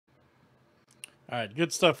All right,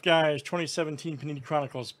 good stuff, guys. 2017 Panini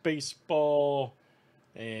Chronicles Baseball.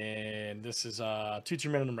 And this is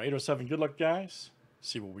 2-team random number 807. Good luck, guys.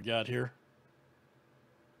 See what we got here.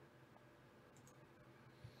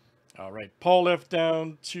 All right, Paul F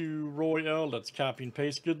down to Roy L. Let's copy and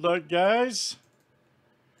paste. Good luck, guys.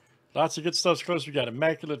 Lots of good stuff close. We got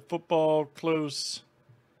Immaculate Football close.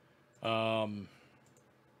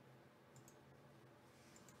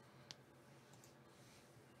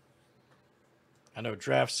 I know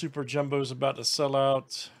Draft Super Jumbo is about to sell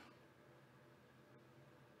out.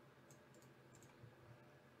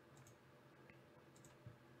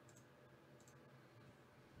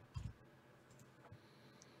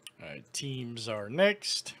 All right, teams are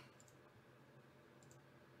next.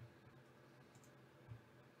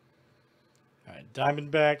 All right,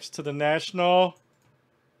 Diamondbacks to the National.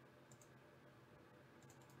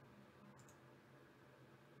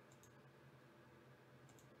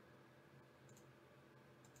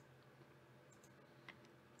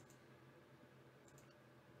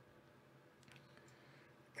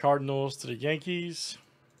 Cardinals to the Yankees.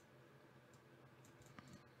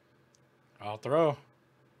 I'll throw.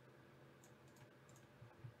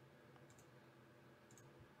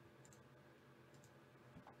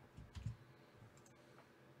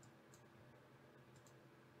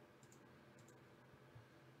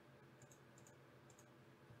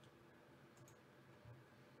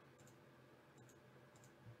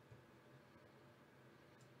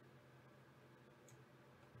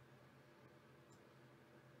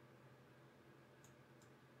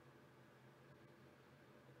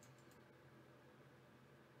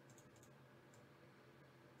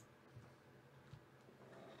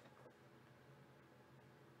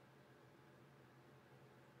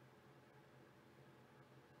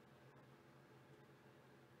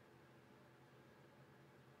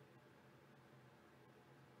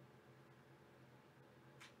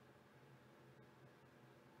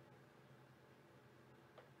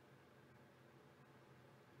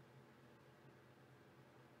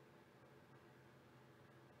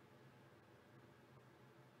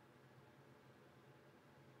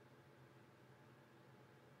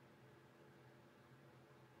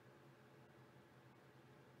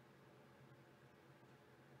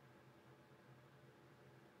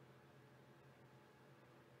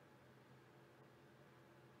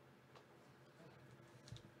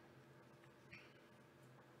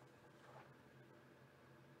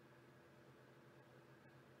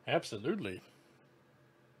 Absolutely.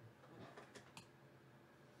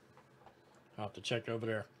 I'll have to check over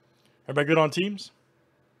there. Everybody good on teams?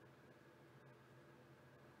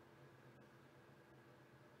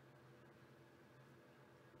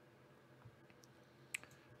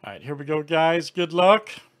 All right, here we go, guys. Good luck.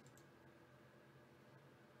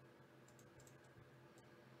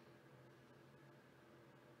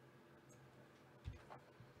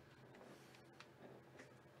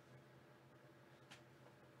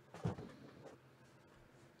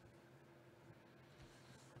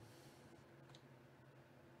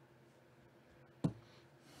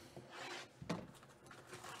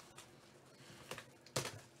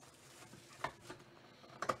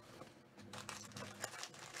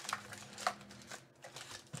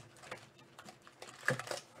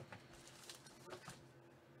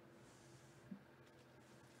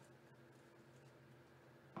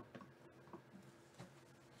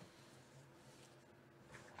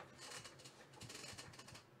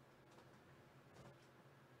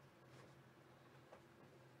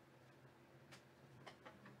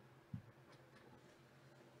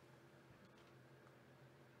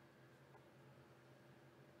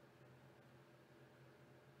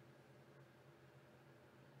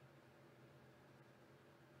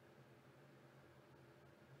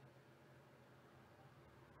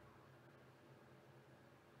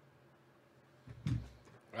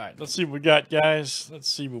 All right, let's see what we got, guys. Let's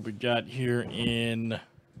see what we got here in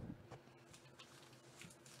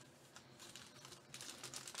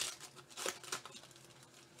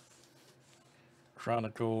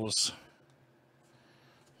Chronicles.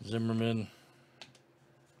 Zimmerman.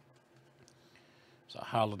 It's a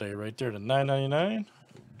holiday right there to $9.99.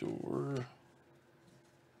 Door.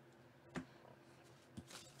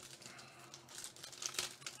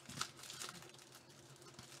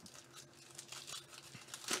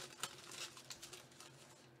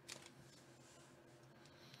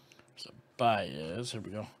 So Baez. Here we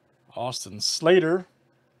go. Austin Slater.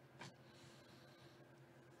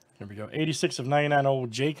 Here we go. 86 of 99 old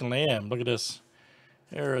Jake Lamb. Look at this.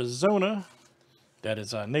 Arizona. That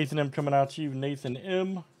is Nathan M coming out to you. Nathan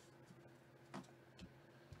M.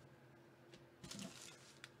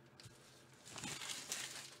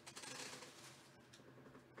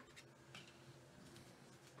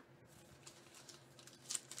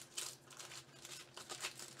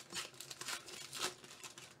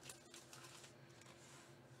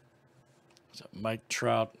 So Mike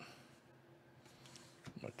Trout.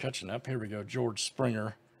 Catching up. Here we go. George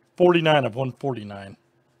Springer. 49 of 149.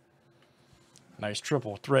 Nice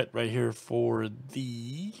triple threat right here for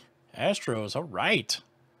the Astros. All right.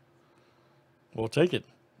 We'll take it.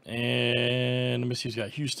 And let me see who's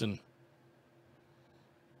got Houston.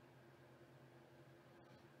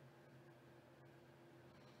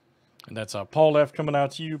 And that's Paul F. coming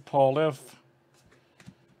out to you. Paul F.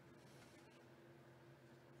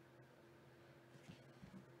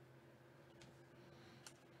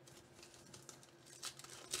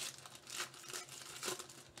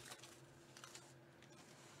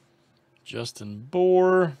 Justin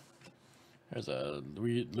Bohr. There's a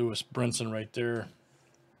Lewis Brinson right there.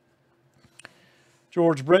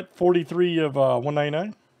 George Brett, 43 of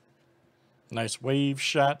 199. Nice wave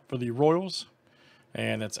shot for the Royals.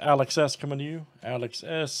 And that's Alex S. coming to you. Alex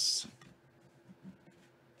S.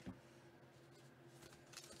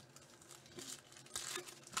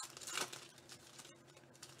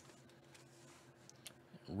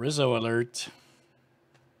 Rizzo alert.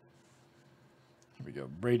 Here we go.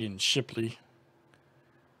 Braden Shipley.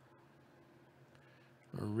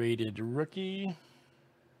 Rated rookie.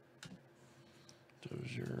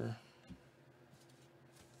 Dozier.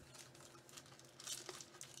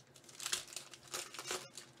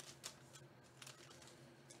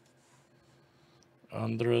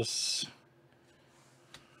 Andres.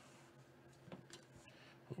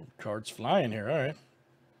 Oh, cards flying here. All right.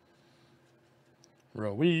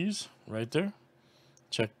 Ruiz right there.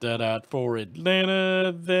 Check that out for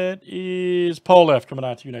Atlanta. That is Paul F. coming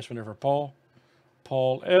out to you. Nice one there for Paul.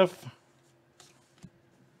 Paul F.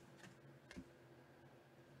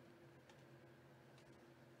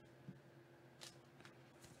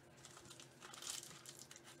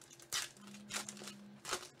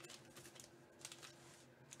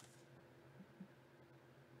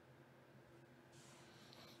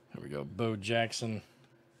 Here we go. Bo Jackson.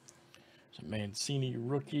 Mancini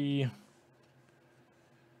rookie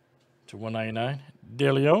to 199.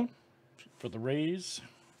 De Leon for the Rays.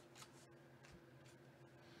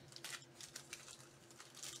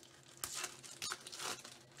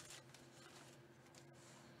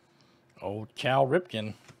 Old Cal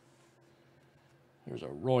Ripken. There's a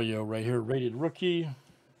Royo right here, rated rookie.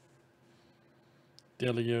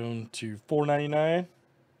 De Leon to 499.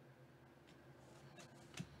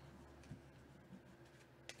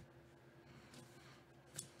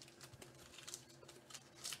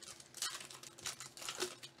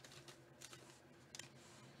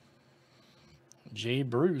 Jay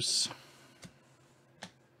Bruce.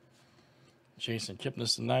 Jason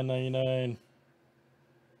Kipnis to 999.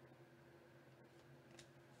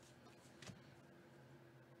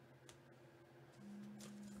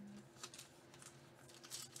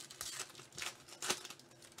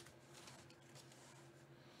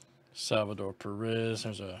 Salvador Perez.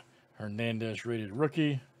 There's a Hernandez rated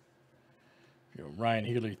rookie. Ryan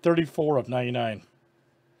Healy, 34 of 99.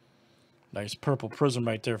 Nice purple prism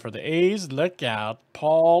right there for the A's. Look out,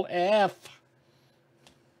 Paul F.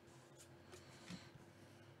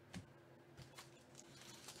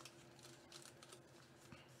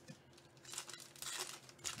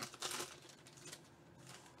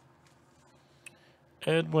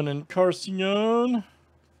 Edwin Encarnacion.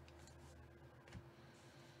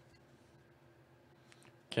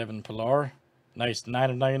 Kevin Pillar. Nice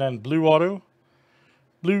 9 of 99 blue auto.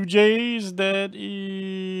 Blue Jays, that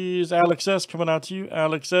is Alex S. coming out to you.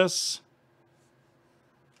 Alex S.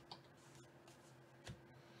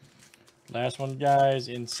 Last one, guys,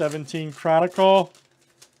 in 17 Chronicle.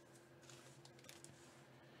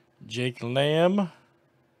 Jake Lamb.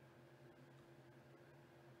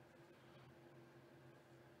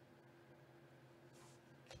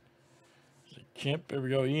 Kemp, there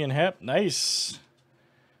we go. Ian Happ, nice.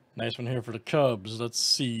 Nice one here for the Cubs. Let's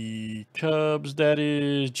see. Cubs, that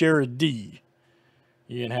is Jared D.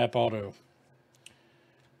 Ian Happ auto.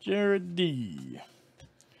 Jared D.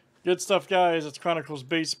 Good stuff, guys. It's Chronicles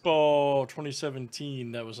Baseball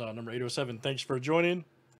 2017. That was number 807. Thanks for joining.